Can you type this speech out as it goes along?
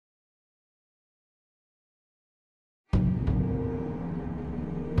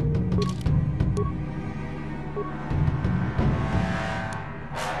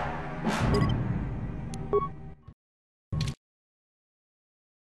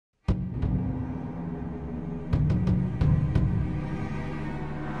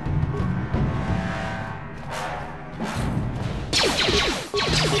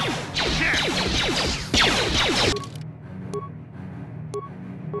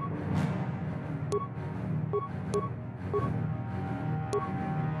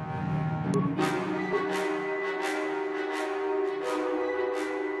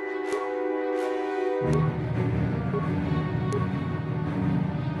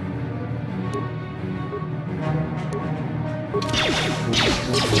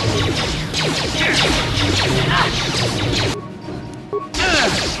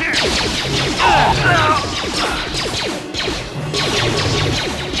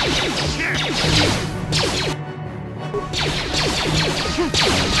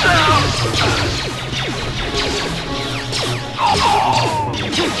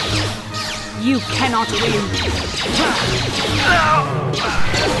You cannot win.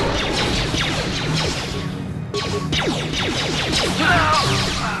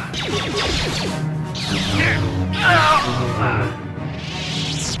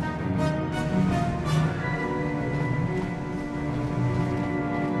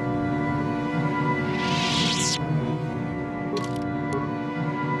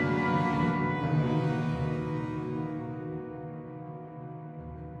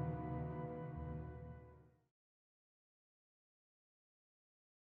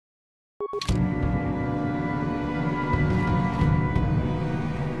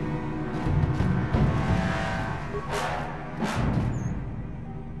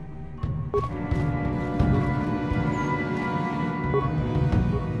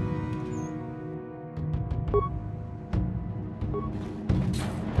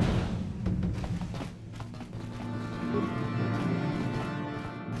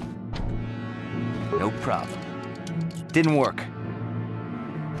 No problem. Didn't work.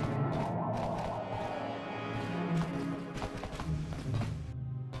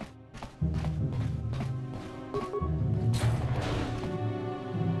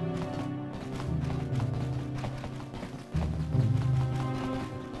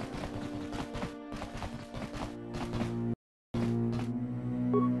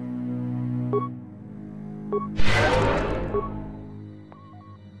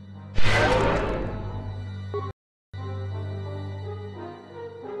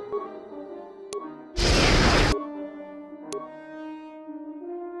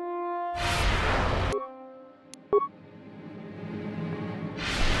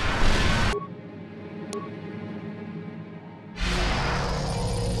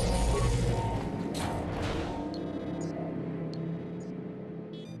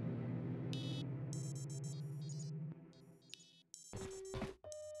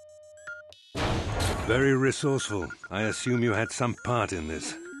 Very resourceful. I assume you had some part in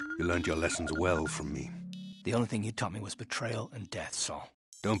this. You learned your lessons well from me. The only thing you taught me was betrayal and death, Saul.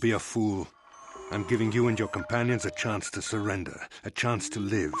 Don't be a fool. I'm giving you and your companions a chance to surrender, a chance to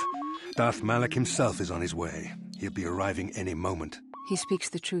live. Darth Malak himself is on his way. He'll be arriving any moment. He speaks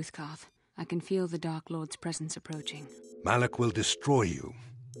the truth, Karath. I can feel the Dark Lord's presence approaching. Malak will destroy you.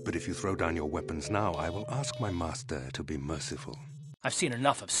 But if you throw down your weapons now, I will ask my master to be merciful. I've seen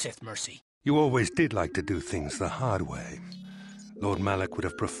enough of Sith mercy. You always did like to do things the hard way. Lord Malak would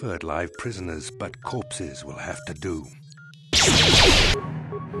have preferred live prisoners, but corpses will have to do. The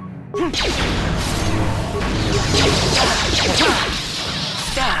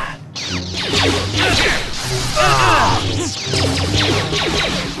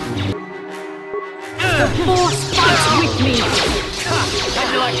Force fights with me! How'd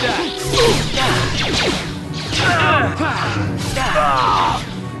you like that?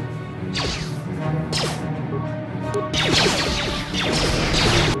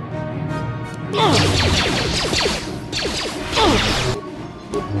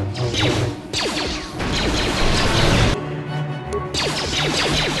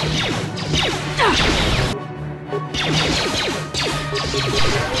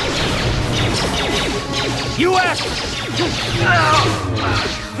 You asked!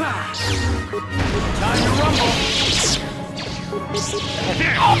 Time to rumble!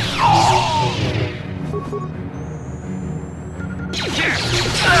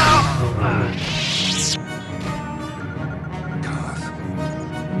 Karath.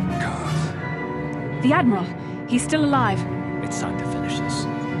 The Admiral. He's still alive. It's time to finish this.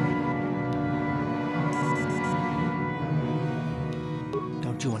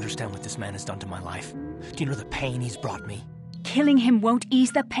 Don't you understand what this man has done to my life? Do you know the pain he's brought me? Killing him won't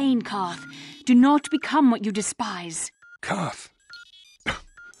ease the pain, Karath. Do not become what you despise. Karath.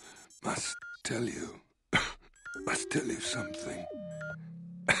 Must tell you something.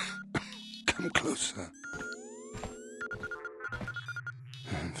 Come closer.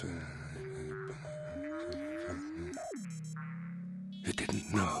 You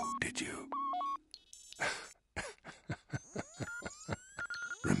didn't know, did you?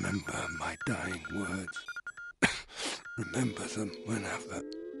 Remember my dying words. Remember them whenever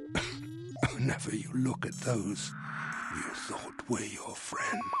you look at those you thought were your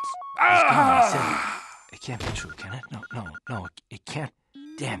friends. It can't be true, can it? No, it can't.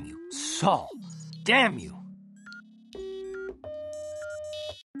 Damn you, Saul. Damn you.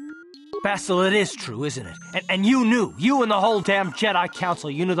 Basil, it is true, isn't it? And you knew. You and the whole damn Jedi Council,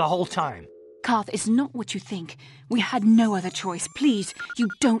 you knew the whole time. Karth, it's not what you think. We had no other choice. Please, you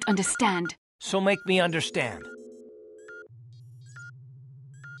don't understand. So make me understand.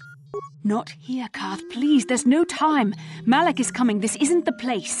 Not here, Karth. Please, there's no time. Malak is coming. This isn't the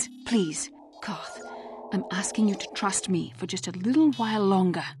place. Please, Karth, I'm asking you to trust me for just a little while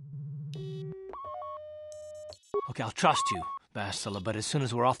longer. Okay, I'll trust you, Bastila, but as soon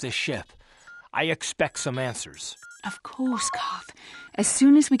as we're off this ship, I expect some answers. Of course, Karth. As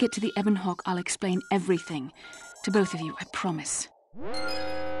soon as we get to the Ebon Hawk, I'll explain everything. To both of you, I promise.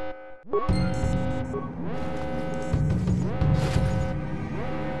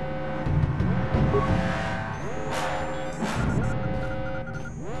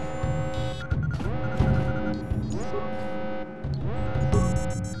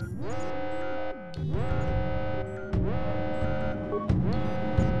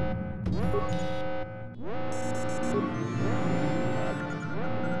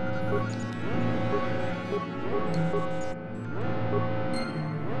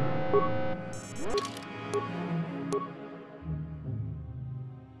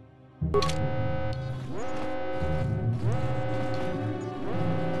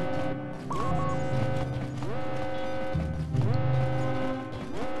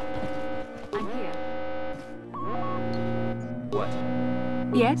 I'm here. What?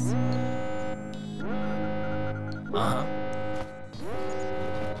 Yes? Uh-huh.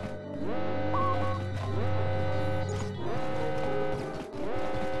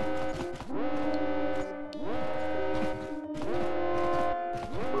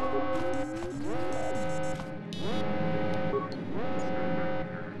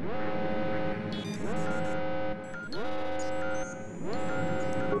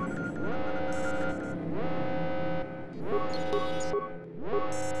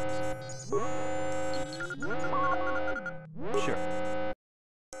 Sure.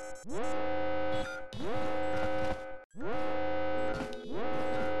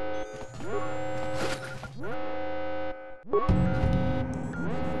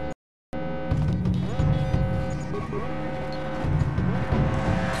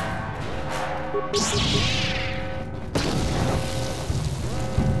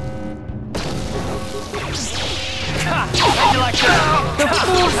 How'd you like that? The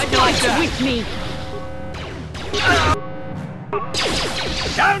Force How'd you like fights that? with me!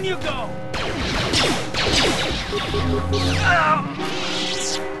 Down you go!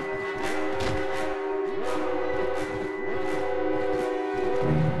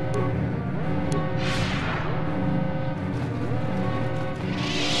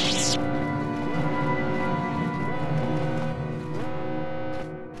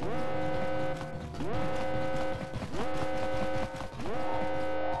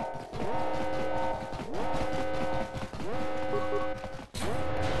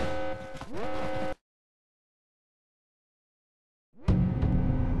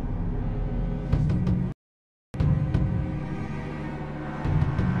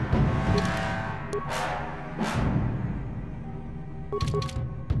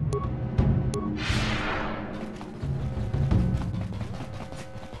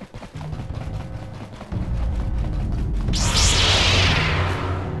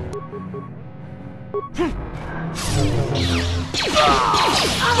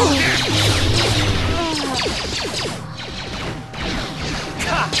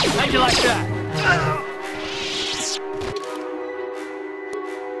 How'd you like that?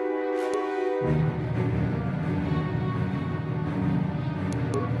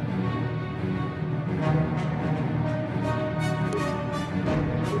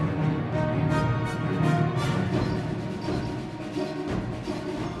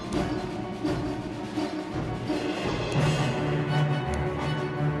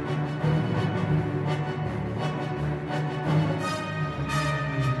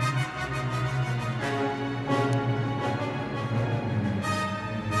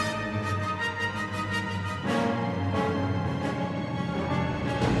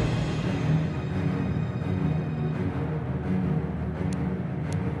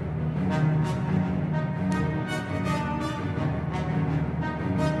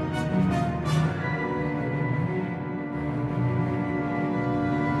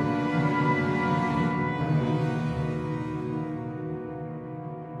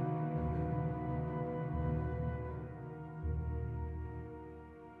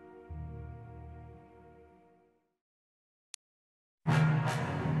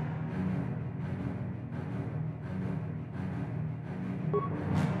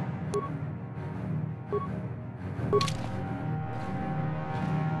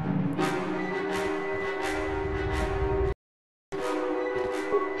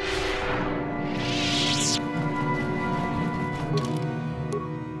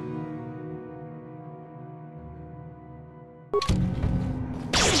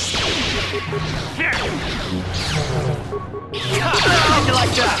 How'd you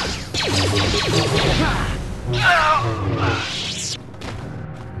like that?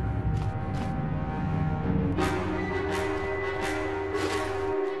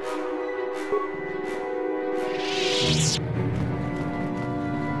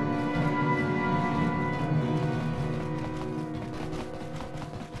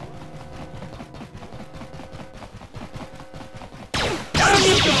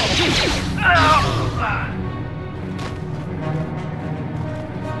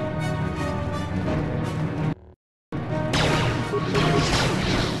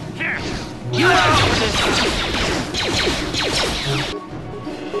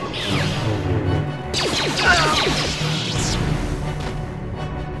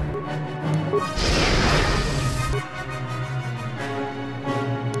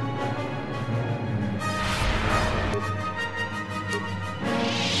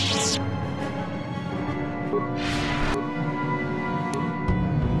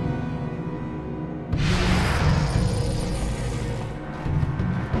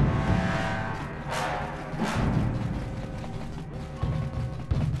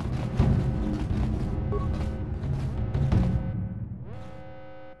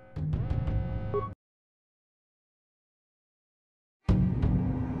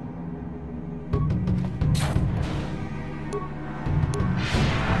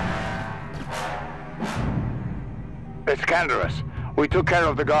 It's Canderous. We took care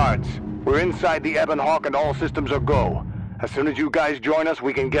of the guards. We're inside the Ebon Hawk and all systems are go. As soon as you guys join us,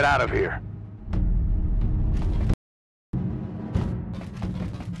 we can get out of here.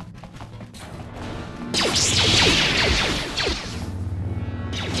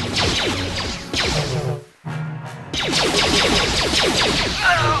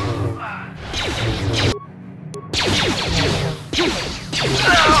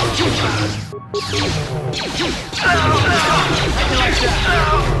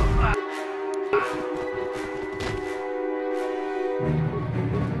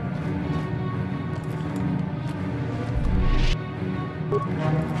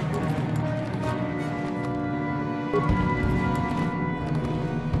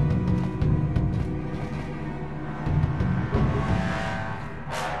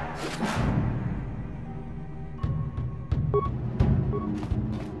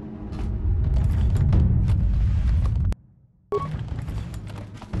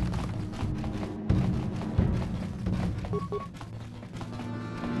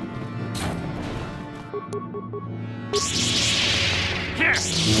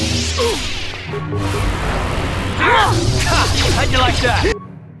 How'd you like that?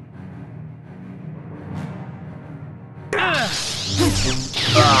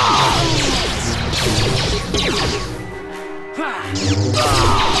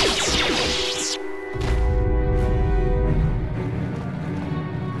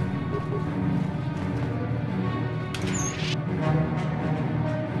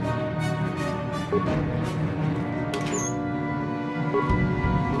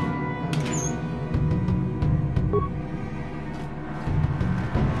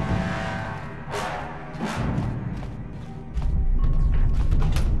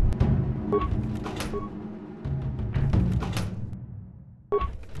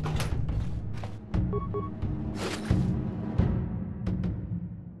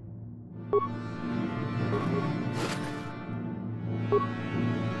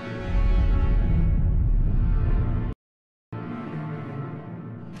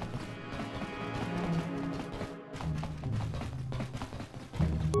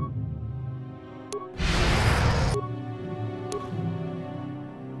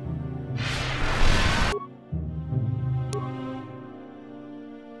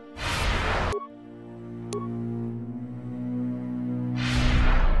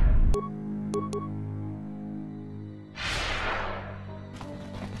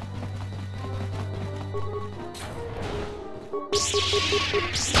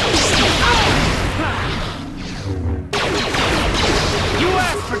 You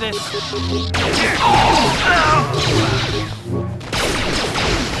asked for this!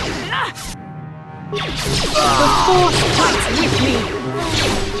 The Force fights with me!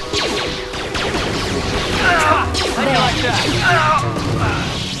 How do you like that?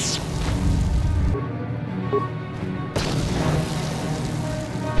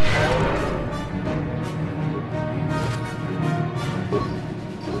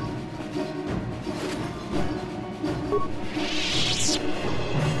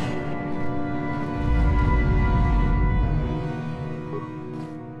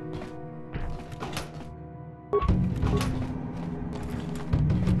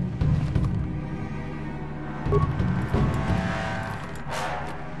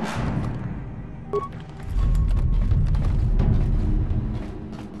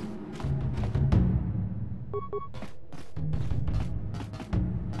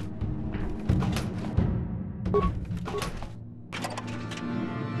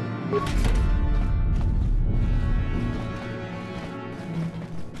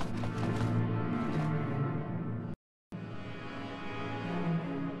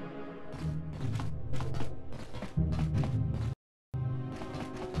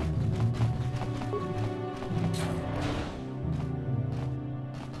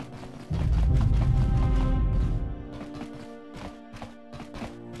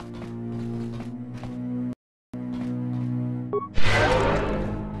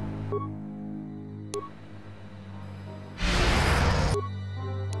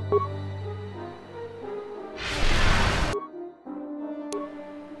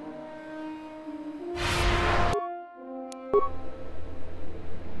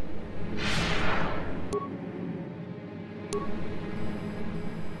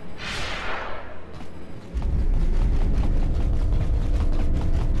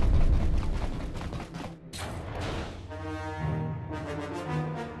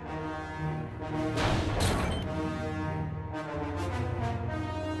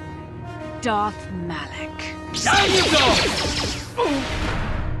 Darth Malak. Down you go!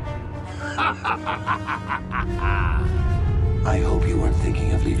 I hope you weren't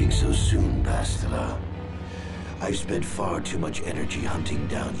thinking of leaving so soon, Bastila. I've spent far too much energy hunting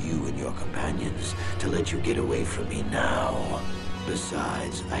down you and your companions to let you get away from me now.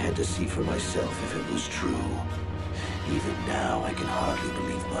 Besides, I had to see for myself if it was true. Even now, I can hardly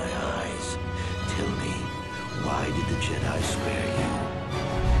believe my eyes. Tell me, why did the Jedi spare you?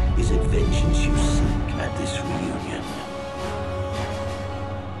 Is it vengeance you seek at this reunion?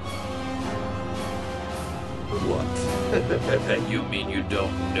 What? You mean you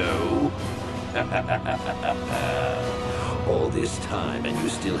don't know? All this time and you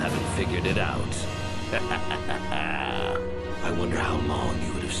still haven't figured it out. I wonder how long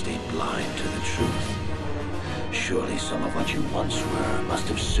you would have stayed blind to the truth. Surely some of what you once were must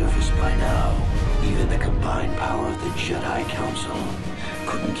have surfaced by now. Even the combined power of the Jedi Council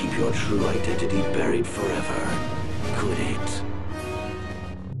couldn't keep your true identity buried forever, could it?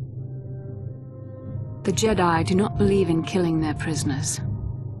 The Jedi do not believe in killing their prisoners.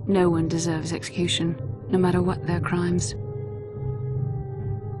 No one deserves execution, no matter what their crimes.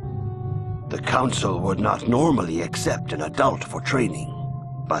 The Council would not normally accept an adult for training,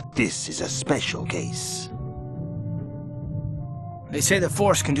 but this is a special case. They say the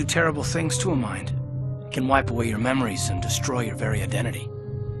Force can do terrible things to a mind. It can wipe away your memories and destroy your very identity.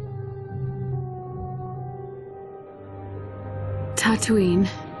 Tatooine.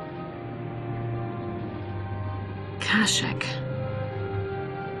 Kashyyyk.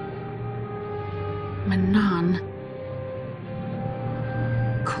 Manaan.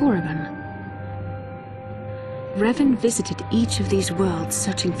 Korriban. Revan visited each of these worlds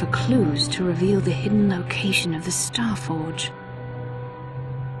searching for clues to reveal the hidden location of the Starforge.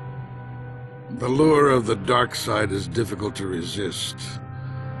 The lure of the dark side is difficult to resist.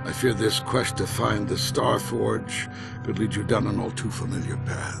 I fear this quest to find the Starforge could lead you down an all too familiar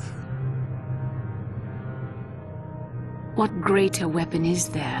path. What greater weapon is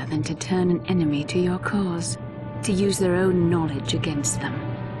there than to turn an enemy to your cause, to use their own knowledge against them?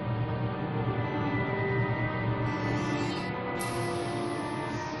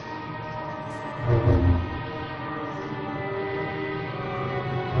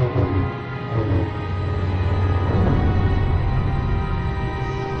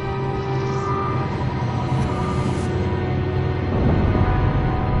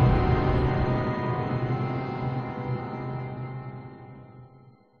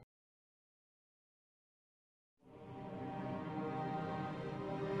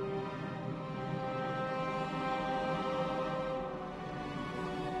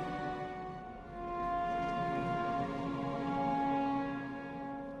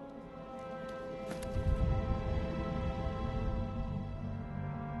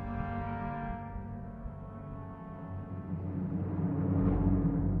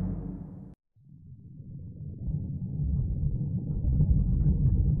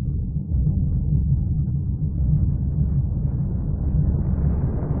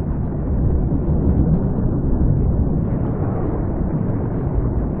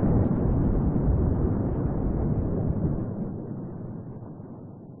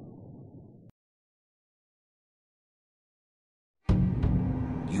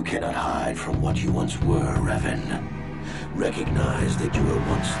 You cannot hide from what you once were, Revan. Recognize that you were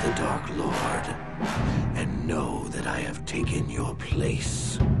once the Dark Lord, and know that I have taken your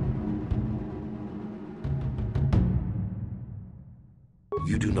place.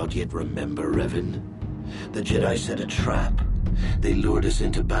 You do not yet remember, Revan? The Jedi set a trap. They lured us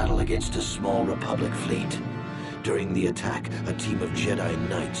into battle against a small Republic fleet. During the attack, a team of Jedi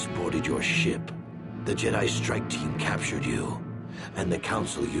Knights boarded your ship. The Jedi strike team captured you, and the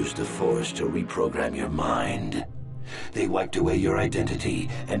Council used the Force to reprogram your mind. They wiped away your identity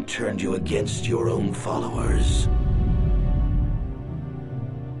and turned you against your own followers.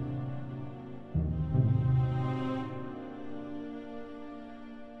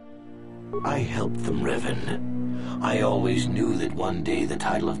 I helped them, Revan. I always knew that one day the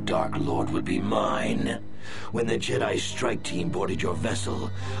title of Dark Lord would be mine. When the Jedi strike team boarded your vessel,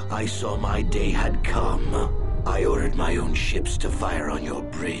 I saw my day had come. I ordered my own ships to fire on your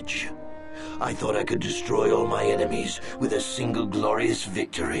bridge. I thought I could destroy all my enemies with a single glorious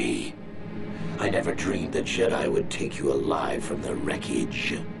victory. I never dreamed the Jedi would take you alive from the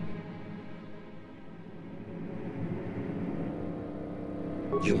wreckage.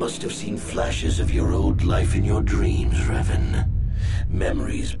 You must have seen flashes of your old life in your dreams, Revan.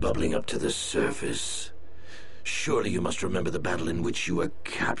 Memories bubbling up to the surface. Surely you must remember the battle in which you were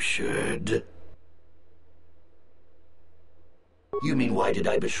captured. You mean why did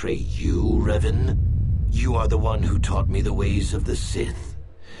I betray you, Revan? You are the one who taught me the ways of the Sith.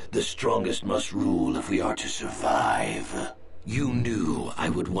 The strongest must rule if we are to survive. You knew I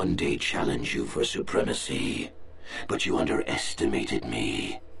would one day challenge you for supremacy, but you underestimated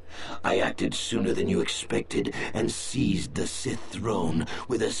me. I acted sooner than you expected and seized the Sith throne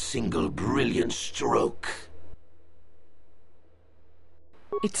with a single brilliant stroke.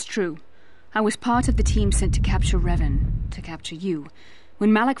 It's true. I was part of the team sent to capture Revan, to capture you.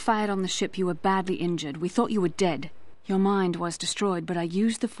 When Malak fired on the ship, you were badly injured. We thought you were dead. Your mind was destroyed, but I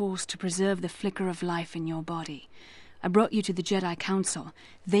used the Force to preserve the flicker of life in your body. I brought you to the Jedi Council.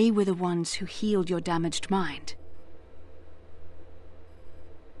 They were the ones who healed your damaged mind.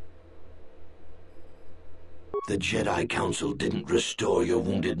 The Jedi Council didn't restore your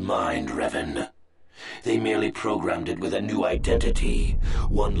wounded mind, Revan. They merely programmed it with a new identity,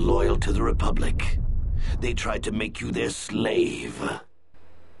 one loyal to the Republic. They tried to make you their slave.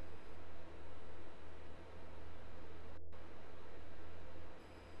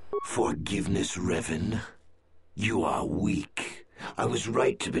 Forgiveness, Revan? You are weak. I was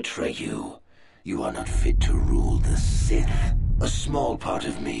right to betray you. You are not fit to rule the Sith. A small part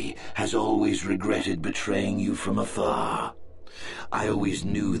of me has always regretted betraying you from afar. I always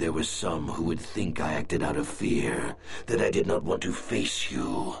knew there were some who would think I acted out of fear, that I did not want to face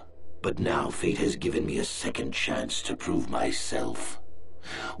you. But now fate has given me a second chance to prove myself.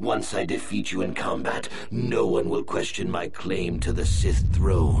 Once I defeat you in combat, no one will question my claim to the Sith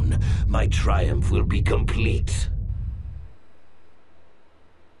throne. My triumph will be complete.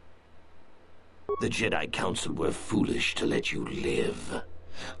 The Jedi Council were foolish to let you live.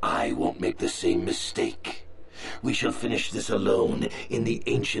 I won't make the same mistake. We shall finish this alone in the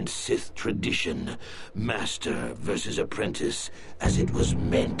ancient Sith tradition. Master versus apprentice, as it was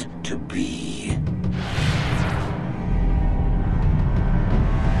meant to be.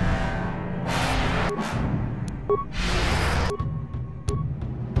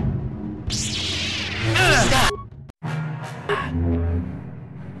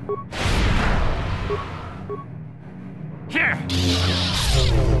 Here!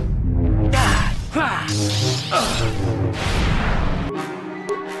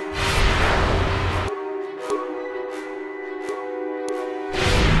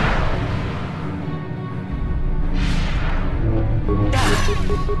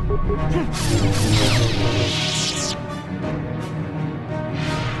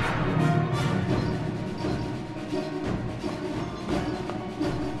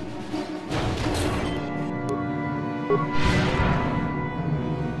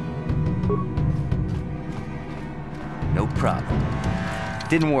 No problem.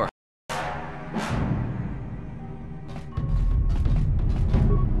 Didn't work.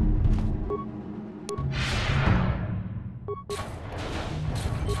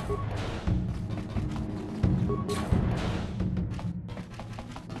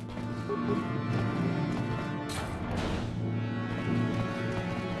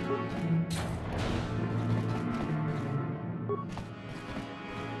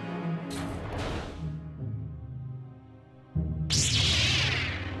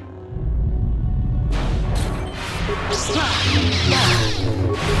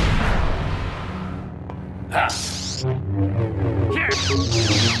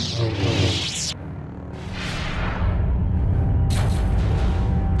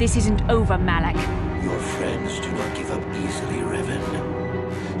 This isn't over, Malak. Your friends do not give up easily,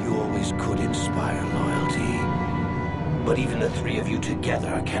 Revan. You always could inspire loyalty. But even the three of you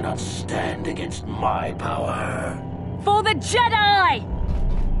together cannot stand against my power. For the Jedi!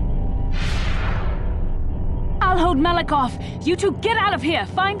 I'll hold Malak off. You two get out of here.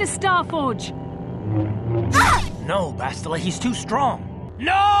 Find the Star Forge. No, Bastila, he's too strong.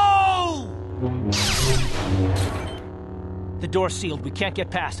 No! The door's sealed. We can't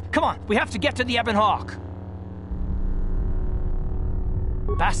get past. Come on, we have to get to the Ebon Hawk.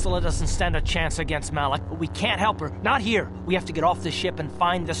 Bastila doesn't stand a chance against Malak, but we can't help her. Not here. We have to get off the ship and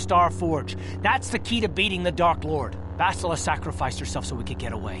find the Star Forge. That's the key to beating the Dark Lord. Bastila sacrificed herself so we could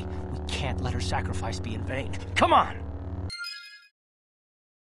get away. We can't let her sacrifice be in vain. Come on!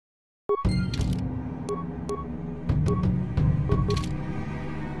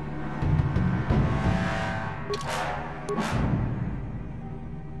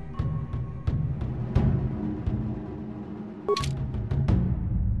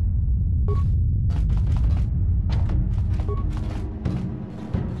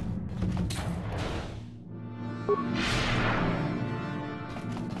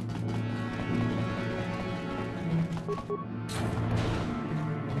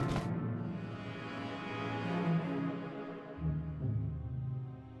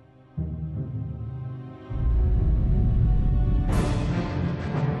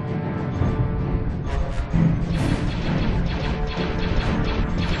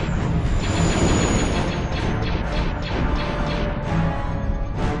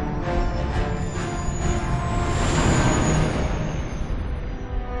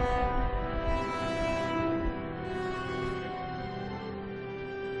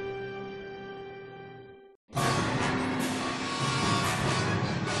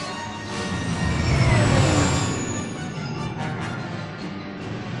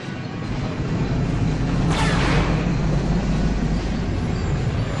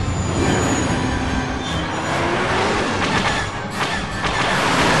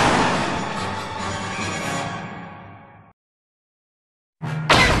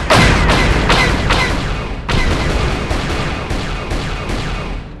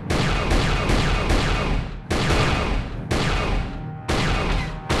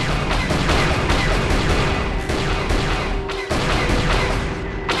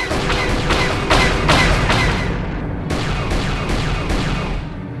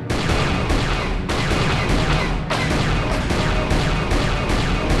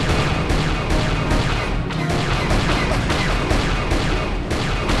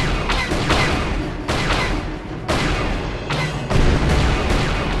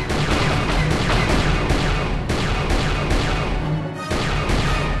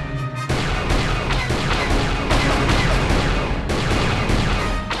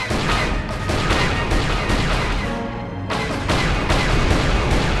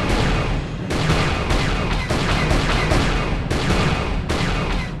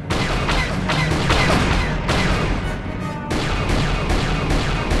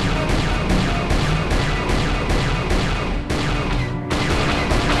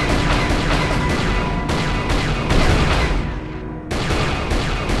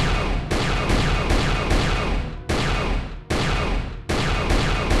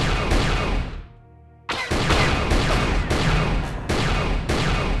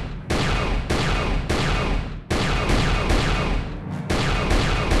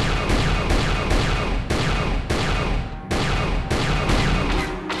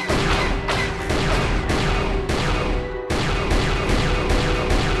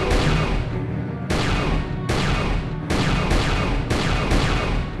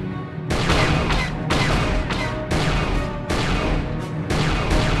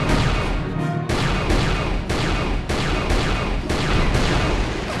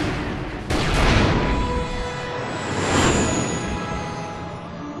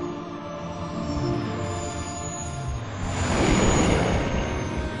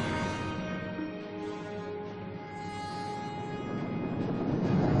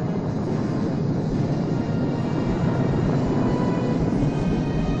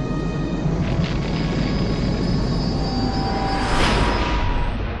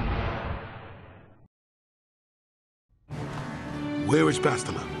 Where's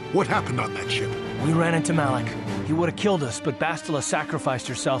Bastila? What happened on that ship? We ran into Malak. He would have killed us, but Bastila sacrificed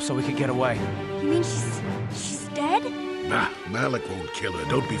herself so we could get away. You mean she's dead? Nah, Malak won't kill her.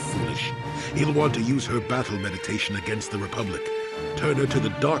 Don't be foolish. He'll want to use her battle meditation against the Republic. Turn her to the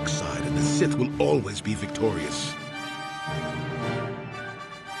dark side, and the Sith will always be victorious.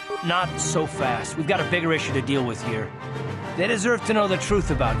 Not so fast. We've got a bigger issue to deal with here. They deserve to know the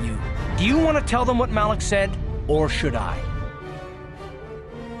truth about you. Do you want to tell them what Malak said, or should I?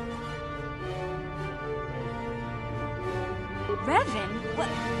 Revan? What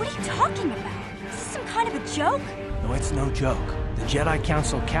are you talking about? Is this some kind of a joke? No, it's no joke. The Jedi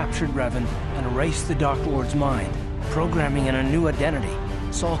Council captured Revan and erased the Dark Lord's mind, programming in a new identity.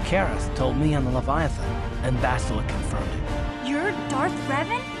 Saul Karath told me on the Leviathan, and Bastila confirmed it. You're Darth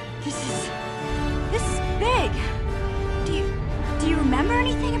Revan? This is big. Do you remember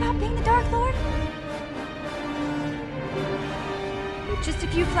anything about being the Dark Lord? Just a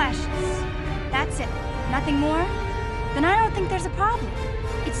few flashes. That's it. Nothing more? Then I don't think there's a problem.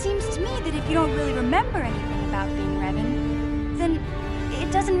 It seems to me that if you don't really remember anything about being Revan, then it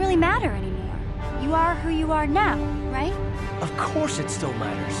doesn't really matter anymore. You are who you are now, right? Of course it still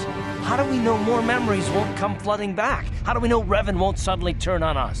matters. How do we know more memories won't come flooding back? How do we know Revan won't suddenly turn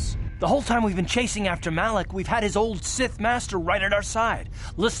on us? The whole time we've been chasing after Malak, we've had his old Sith master right at our side,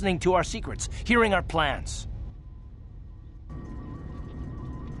 listening to our secrets, hearing our plans.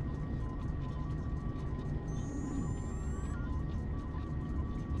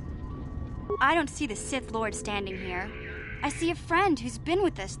 I don't see the Sith Lord standing here. I see a friend who's been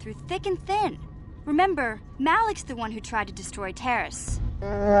with us through thick and thin. Remember, Malak's the one who tried to destroy Terrace.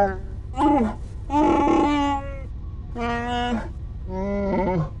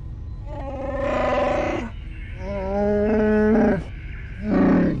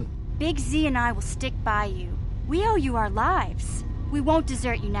 Big Z and I will stick by you. We owe you our lives. We won't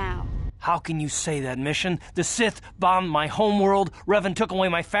desert you now. How can you say that, Mission? The Sith bombed my homeworld, Revan took away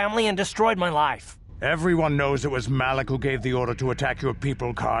my family, and destroyed my life. Everyone knows it was Malak who gave the order to attack your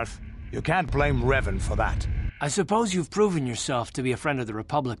people, Karath. You can't blame Revan for that. I suppose you've proven yourself to be a friend of the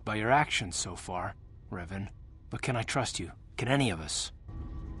Republic by your actions so far, Revan. But can I trust you? Can any of us?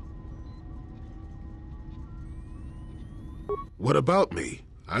 What about me?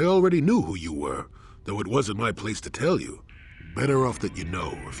 I already knew who you were, though it wasn't my place to tell you. Better off that you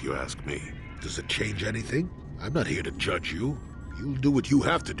know, if you ask me. Does it change anything? I'm not here to judge you. You'll do what you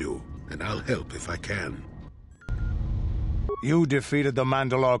have to do, and I'll help if I can. You defeated the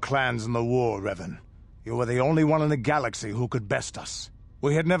Mandalore clans in the war, Revan. You were the only one in the galaxy who could best us.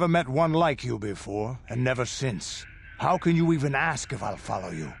 We had never met one like you before, and never since. How can you even ask if I'll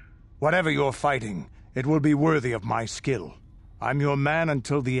follow you? Whatever you're fighting, it will be worthy of my skill. I'm your man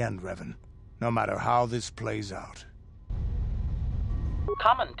until the end, Revan, no matter how this plays out.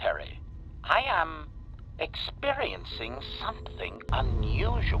 Commentary. I am experiencing something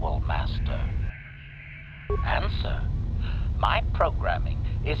unusual, Master. Answer. My programming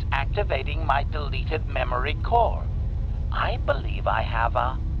is activating my deleted memory core. I believe I have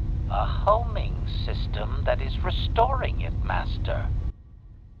a homing system that is restoring it, Master.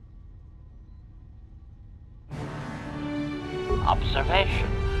 Observation.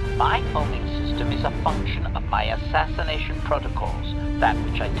 My homing system is a function of my assassination protocols, that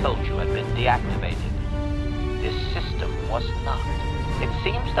which I told you had been deactivated. This system was not. It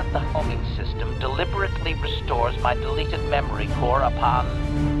seems that the homing system deliberately restores my deleted memory core upon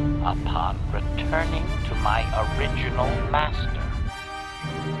returning to my original master.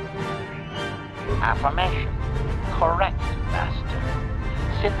 Affirmation. Correct, Master.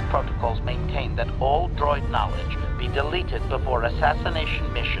 Sith protocols maintain that all droid knowledge be deleted before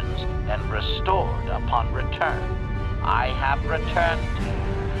assassination missions and restored upon return. I have returned,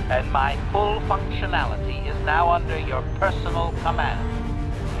 and my full functionality is now under your personal command.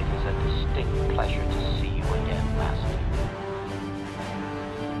 It is a distinct pleasure to see you again, Master.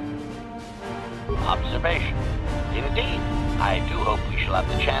 Observation. Indeed, I do hope we shall have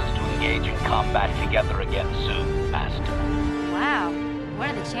the chance to engage in combat together again soon, Master. Wow. What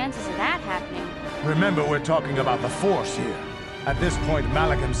are the chances of that happening? Remember, we're talking about the Force here. At this point,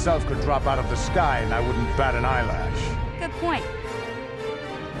 Malak himself could drop out of the sky and I wouldn't bat an eyelash. Good point.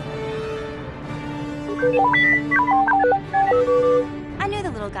 I knew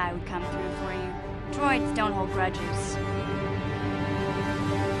the little guy would come through for you. Droids don't hold grudges.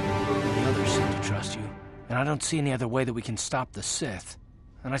 The others seem to trust you, and I don't see any other way that we can stop the Sith.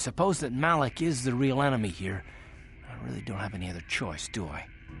 And I suppose that Malak is the real enemy here. I really don't have any other choice, do I?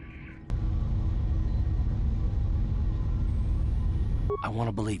 I want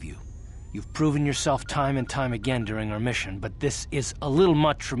to believe you. You've proven yourself time and time again during our mission, but this is a little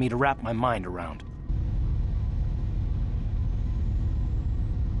much for me to wrap my mind around.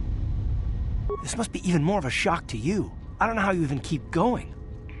 This must be even more of a shock to you. I don't know how you even keep going.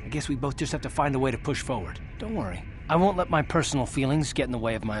 I guess we both just have to find a way to push forward. Don't worry. I won't let my personal feelings get in the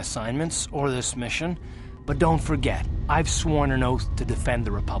way of my assignments or this mission. But don't forget, I've sworn an oath to defend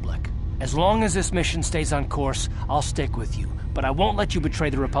the Republic. As long as this mission stays on course, I'll stick with you. But I won't let you betray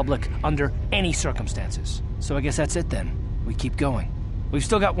the Republic under any circumstances. So I guess that's it then. We keep going. We've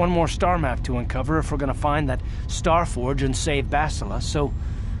still got one more star map to uncover if we're gonna find that Star Forge and save Bastila, so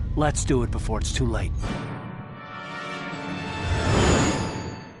let's do it before it's too late.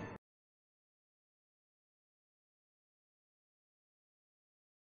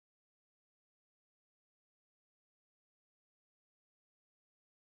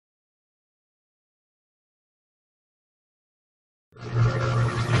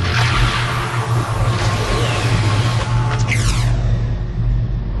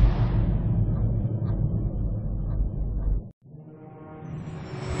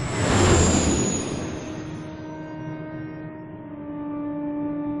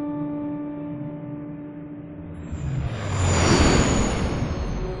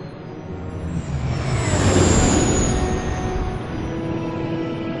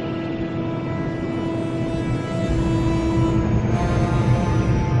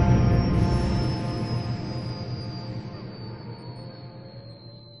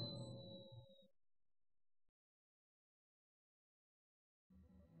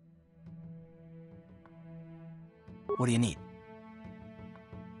 What do you need?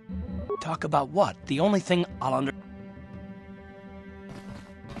 Talk about what? The only thing I'll under...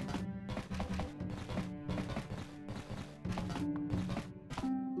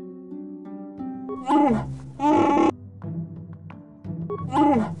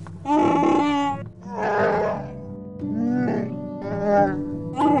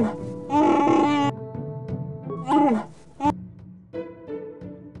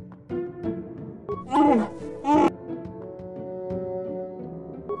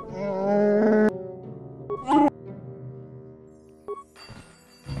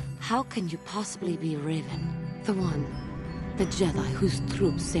 How can you possibly be Revan? The Jedi whose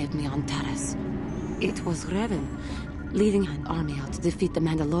troops saved me on Taris. It was Revan, leading an army out to defeat the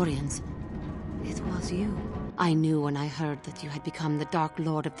Mandalorians. It was you. I knew when I heard that you had become the Dark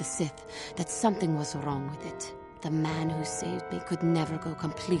Lord of the Sith, that something was wrong with it. The man who saved me could never go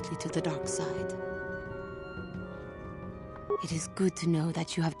completely to the dark side. It is good to know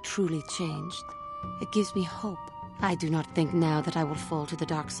that you have truly changed. It gives me hope. I do not think now that I will fall to the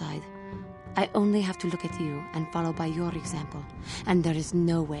dark side. I only have to look at you and follow by your example, and there is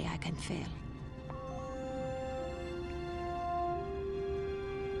no way I can fail.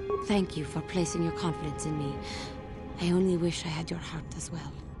 Thank you for placing your confidence in me. I only wish I had your heart as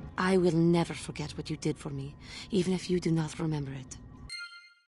well. I will never forget what you did for me, even if you do not remember it.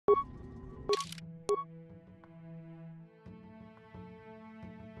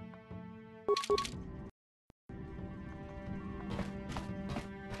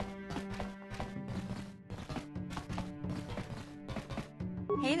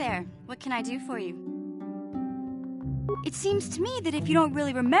 Hey there, what can I do for you? It seems to me that if you don't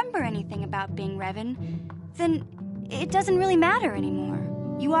really remember anything about being Revan, then it doesn't really matter anymore.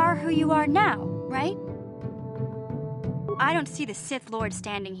 You are who you are now, right? I don't see the Sith Lord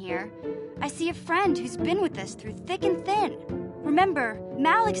standing here. I see a friend who's been with us through thick and thin. Remember,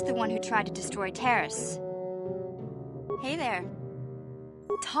 Malak's the one who tried to destroy Taris. Hey there.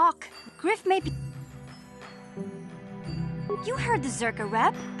 Talk. Griff may be... You heard the Zerka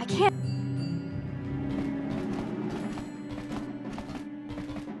rep. I can't...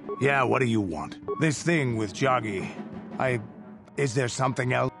 Yeah, what do you want? This thing with Joggy. Is there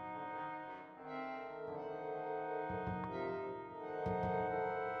something else?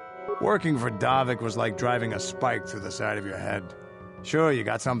 Working for Davik was like driving a spike through the side of your head. Sure, you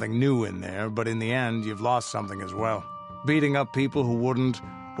got something new in there, but in the end, you've lost something as well. Beating up people who wouldn't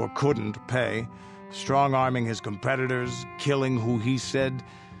or couldn't pay, strong-arming his competitors, killing who he said.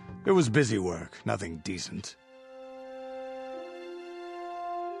 It was busy work, nothing decent.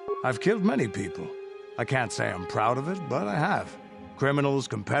 I've killed many people. I can't say I'm proud of it, but I have. Criminals,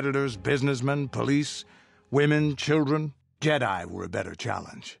 competitors, businessmen, police, women, children. Jedi were a better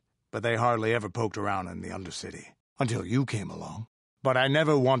challenge, but they hardly ever poked around in the Undercity. Until you came along. But I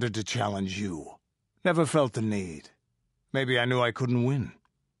never wanted to challenge you. Never felt the need. Maybe I knew I couldn't win.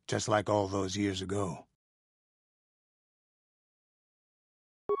 Just like all those years ago.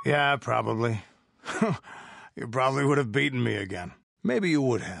 Yeah, probably. You probably would have beaten me again. Maybe you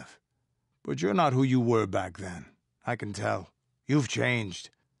would have. But you're not who you were back then. I can tell. You've changed.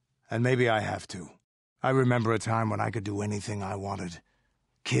 And maybe I have to. I remember a time when I could do anything I wanted.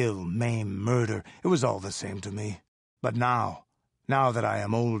 Kill, maim, murder. It was all the same to me. But now that I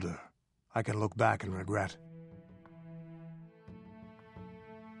am older, I can look back and regret.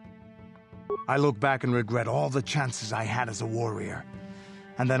 I look back and regret all the chances I had as a warrior.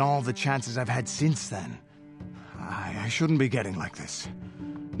 And then all the chances I've had since then. I shouldn't be getting like this.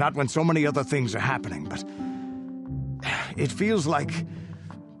 Not when so many other things are happening, but... It feels like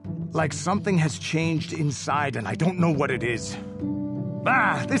something has changed inside and I don't know what it is.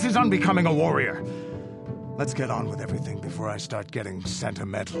 This is unbecoming a warrior. Let's get on with everything before I start getting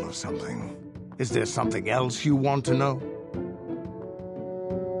sentimental or something. Is there something else you want to know?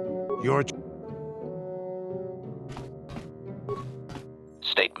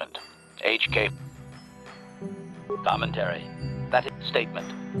 Statement. HK. Commentary. That is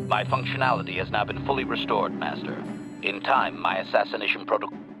statement. My functionality has now been fully restored, Master. In time, my assassination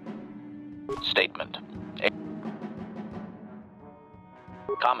protocol... Statement.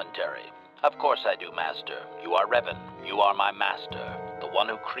 Commentary. Of course I do, Master. You are Revan. You are my master. The one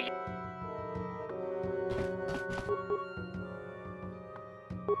who created...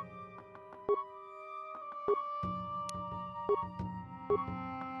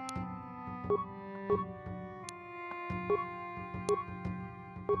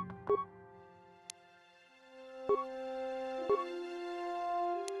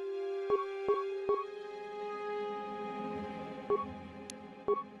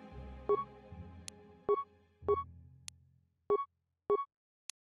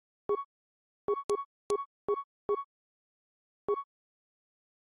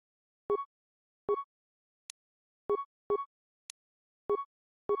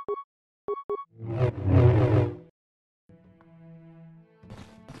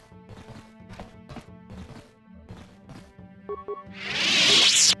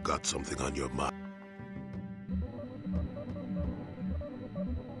 Got something on your mind?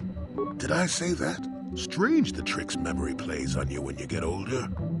 Did I say that? Strange the tricks memory plays on you when you get older.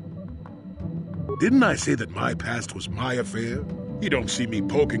 Didn't I say that my past was my affair? You don't see me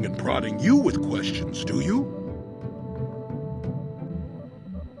poking and prodding you with questions, do you?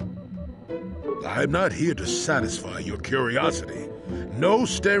 I'm not here to satisfy your curiosity. No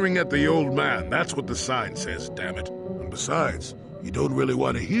staring at the old man. That's what the sign says, damn it. And besides, you don't really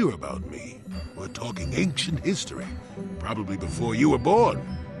want to hear about me. We're talking ancient history. Probably before you were born.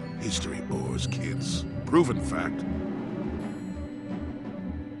 History bores kids. Proven fact.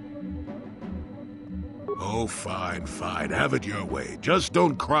 Oh, fine, fine. Have it your way. Just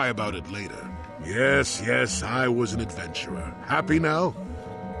don't cry about it later. Yes, I was an adventurer. Happy now?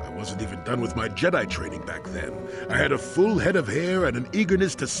 I wasn't even done with my Jedi training back then. I had a full head of hair and an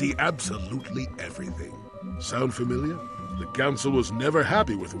eagerness to see absolutely everything. Sound familiar? The Council was never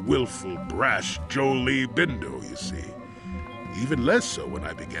happy with willful, brash Jolie Bindo, you see. Even less so when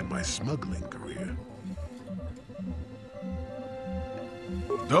I began my smuggling career.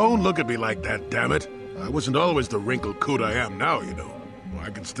 Don't look at me like that, damn it. I wasn't always the wrinkled coot I am now, you know.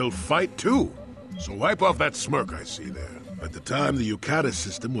 I can still fight, too. So wipe off that smirk I see there. At the time, the Yukata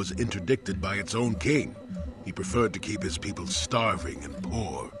system was interdicted by its own king. He preferred to keep his people starving and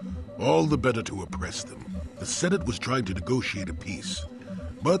poor, all the better to oppress them. The Senate was trying to negotiate a peace,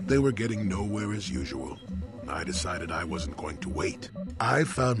 but they were getting nowhere as usual. I decided I wasn't going to wait. I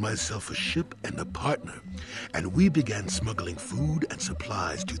found myself a ship and a partner, and we began smuggling food and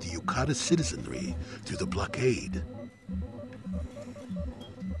supplies to the Yukata citizenry through the blockade.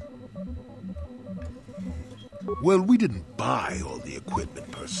 Well, we didn't buy all the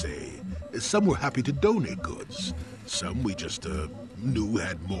equipment per se. Some were happy to donate goods. Some we just knew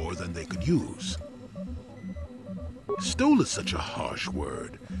had more than they could use. Stole is such a harsh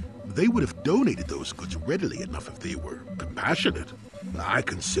word. They would have donated those goods readily enough if they were compassionate. I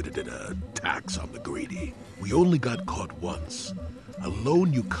considered it a tax on the greedy. We only got caught once. A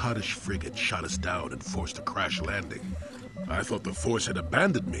lone Yukatish frigate shot us down and forced a crash landing. I thought the Force had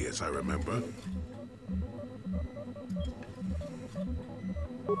abandoned me, as I remember.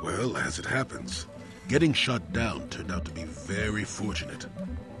 Well, as it happens, getting shot down turned out to be very fortunate.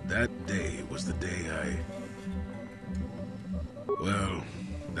 That day was the day Well,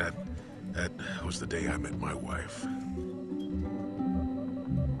 that was the day I met my wife.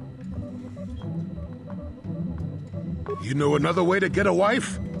 You know another way to get a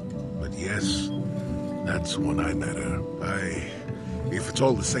wife? But yes, that's when I met her. If it's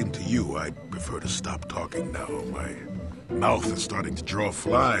all the same to you, I'd prefer to stop talking now. My mouth is starting to draw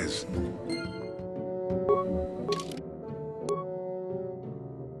flies.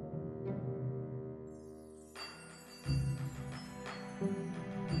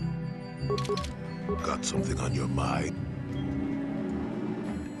 something on your mind?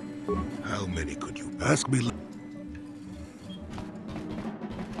 How many could you ask me?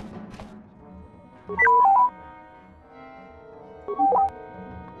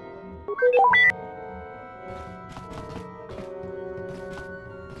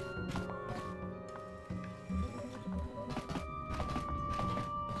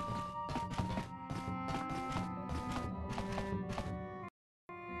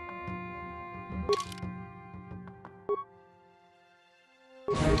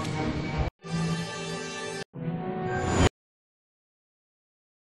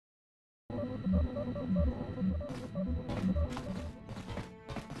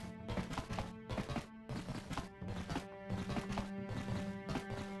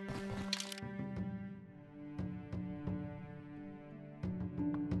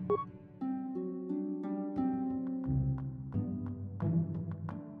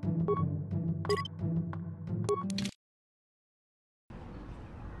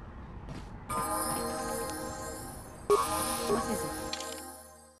 What is it?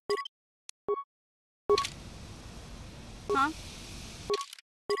 Huh?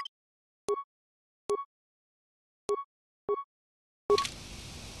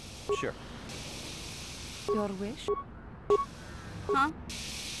 Sure. Your wish? Huh?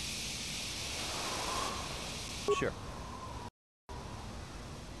 Sure.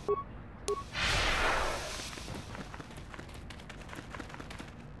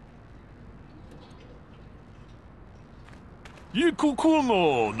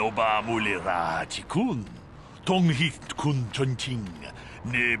 Ikukuno no ba mulira tikun. Tonghit kun chonching.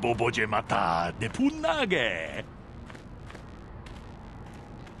 Ne boboje mata de punage.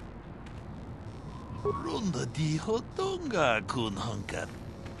 Ronda di hotonga kun hankat.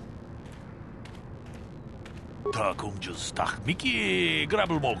 Ta kung just tak miki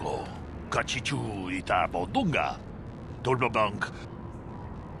grabel mogo. Kachichu ita bodunga. Dolbabank.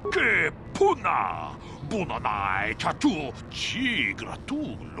 Ke puna. Bunanai chatu. Chi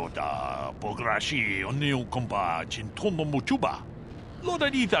gratu loda. Pograshi oniu kompa chintono muchuba. Loda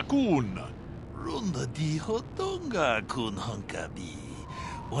dita kun. Ronda di hotonga kun hankabi.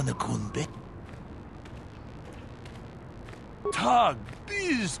 Wana kun bet. Tag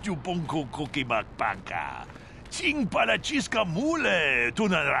bis tu bonko kokimak banka. Ching para chisca mule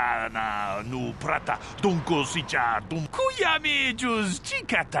tunarana nu prata dunko sicha dum kuyami jus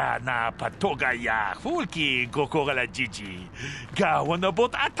chikata na patoga ya fulki kokora jiji gawana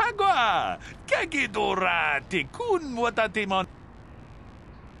bot atagwa kagidora te kun watatimon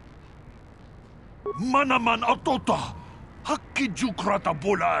manaman otota hakki jukrata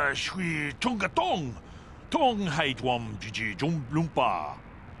bola shui tongatong tong haitwam jiji jum lumpa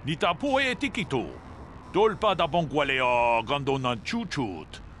nita poe tikito Dolpa da bongualeo gandona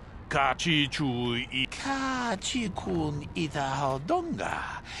chuchut. Kachi chu I. Kachi kun ida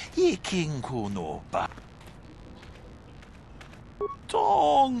hodonga. Iking kuno ba.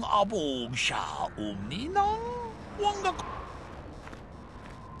 Tong abog sha umninang. Wanga.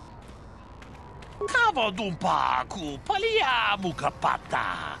 Kava dumpa ku palia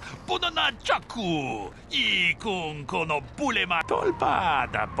mukapata. Bonana chaku. Ikung kono bulema. Dolpa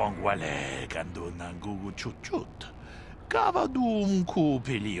da bonguale gandona gugu chuchut. Kava dum ku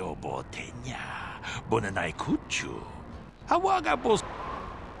pelio botenya. Bonanai kuchu. Hawaga bos.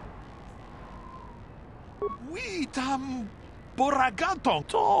 Witam boragatong.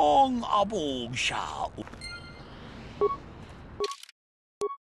 Tong abog sha.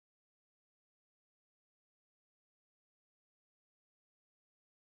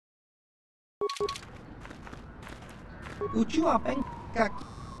 Uchu apeng kak.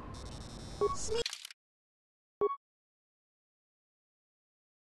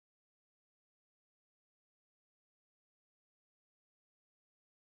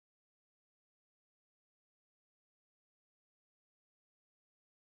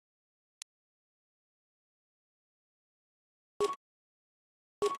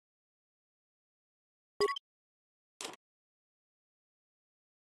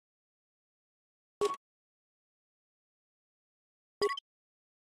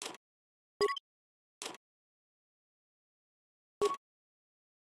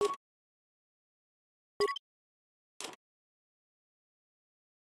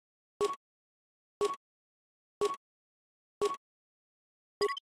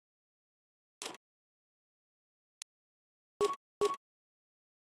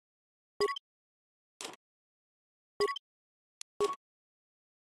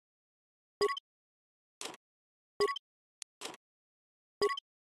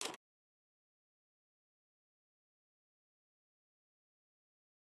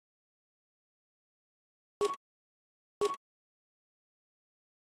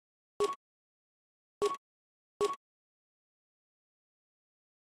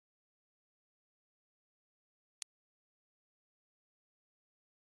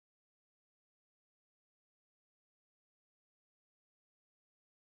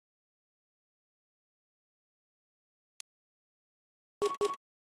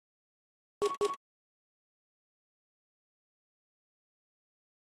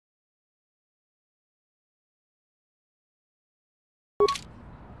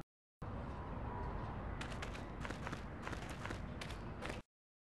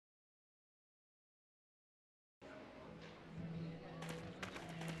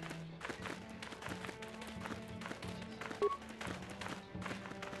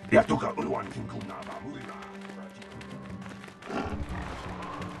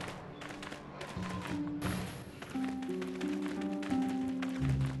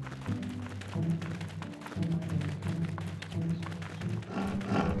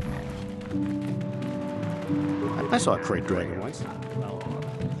 I saw a crate dragon once.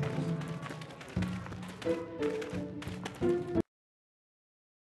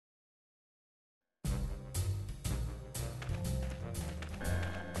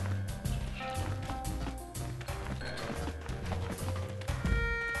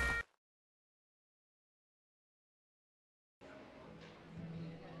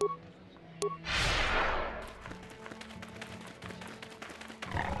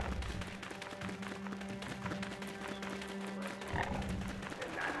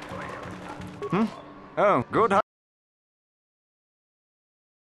 Oh, good.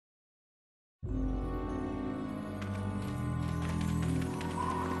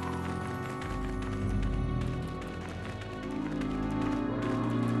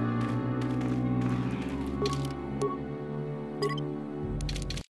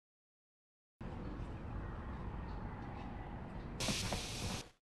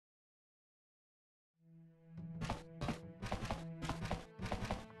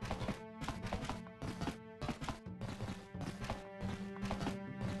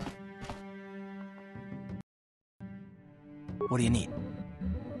 What do you need?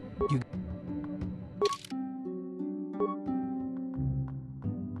 You...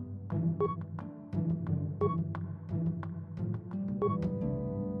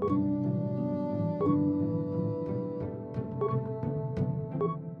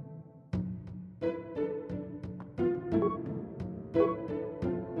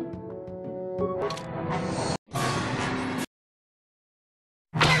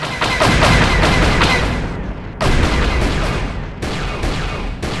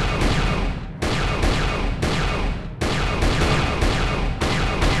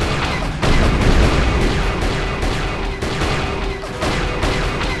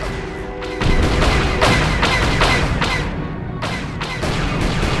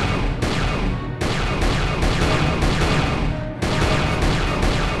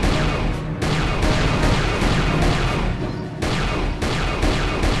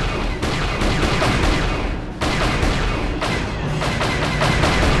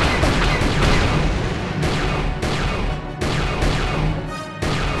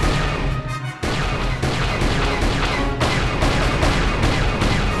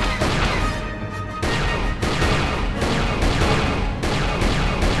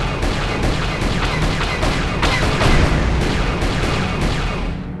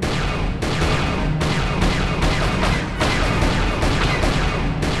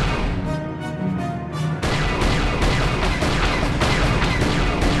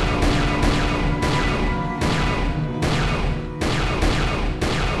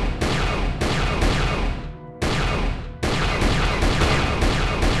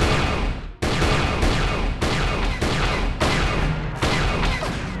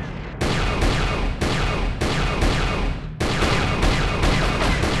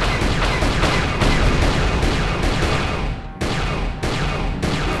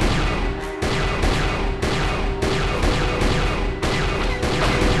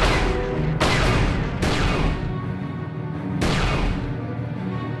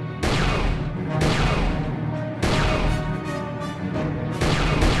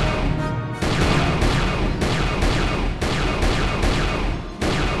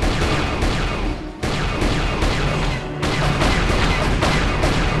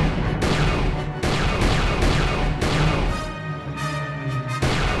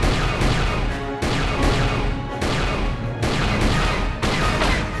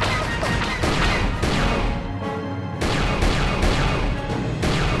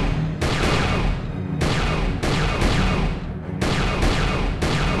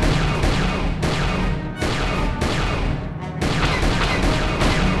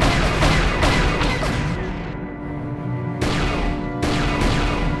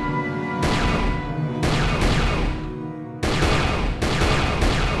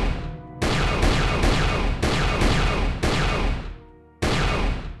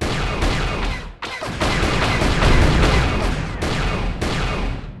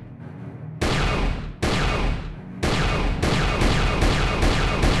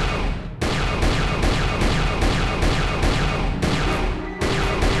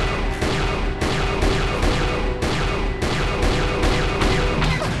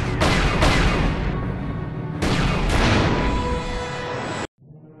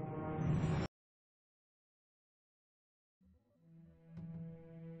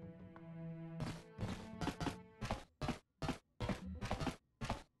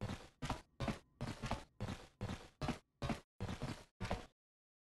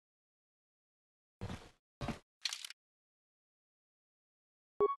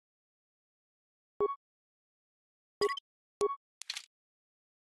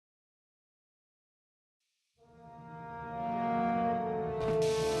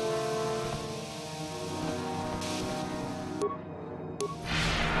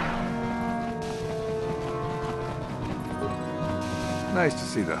 Nice to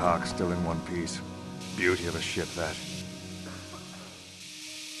see the Hawk still in one piece. Beauty of a ship, that.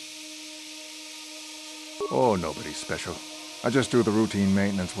 Oh, nobody special. I just do the routine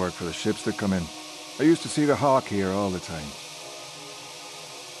maintenance work for the ships that come in. I used to see the Hawk here all the time.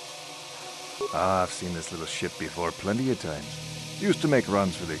 Ah, I've seen this little ship before plenty of times. Used to make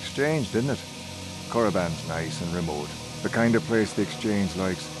runs for the exchange, didn't it? Korriban's nice and remote. The kind of place the exchange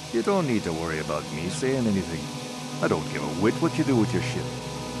likes. You don't need to worry about me saying anything. I don't give a whit what you do with your ship.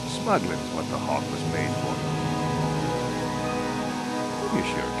 Smuggling's what the Hawk was made for. You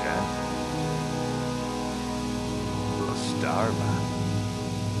sure can. A star, man.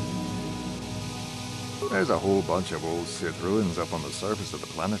 There's a whole bunch of old Sith ruins up on the surface of the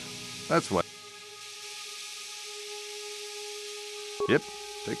planet. That's what... Yep,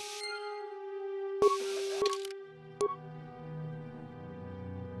 take...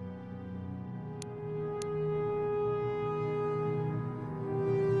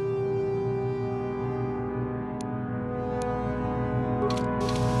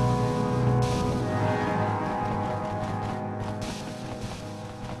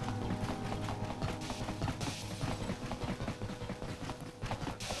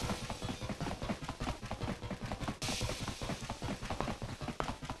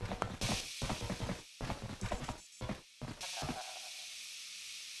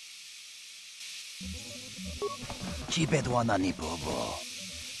 Chibedwana ni bobo.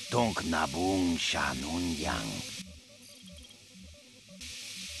 Donk nabung shanun yang.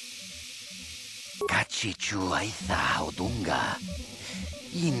 Kachichu aitha odunga.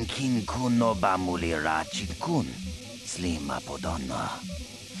 Inkin kuno bamulira chikun. Slima podonna.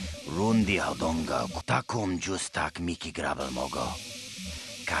 Rundi odonga takum justak miki grabel mogo.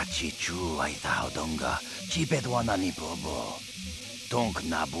 Kachichu aitha odonga. Chibedwana ni bobo. Donk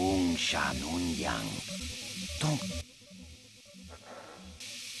nabung shanun yang. Donk.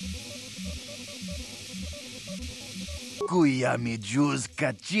 Kuya mi juz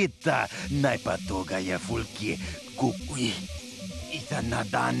kachita, naipatoga ya fulki, kukui,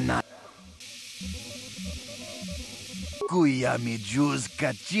 itanadana. Kuya mi juz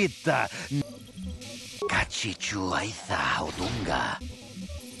kachita, kachichu aitha odunga.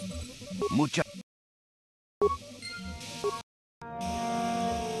 Mucha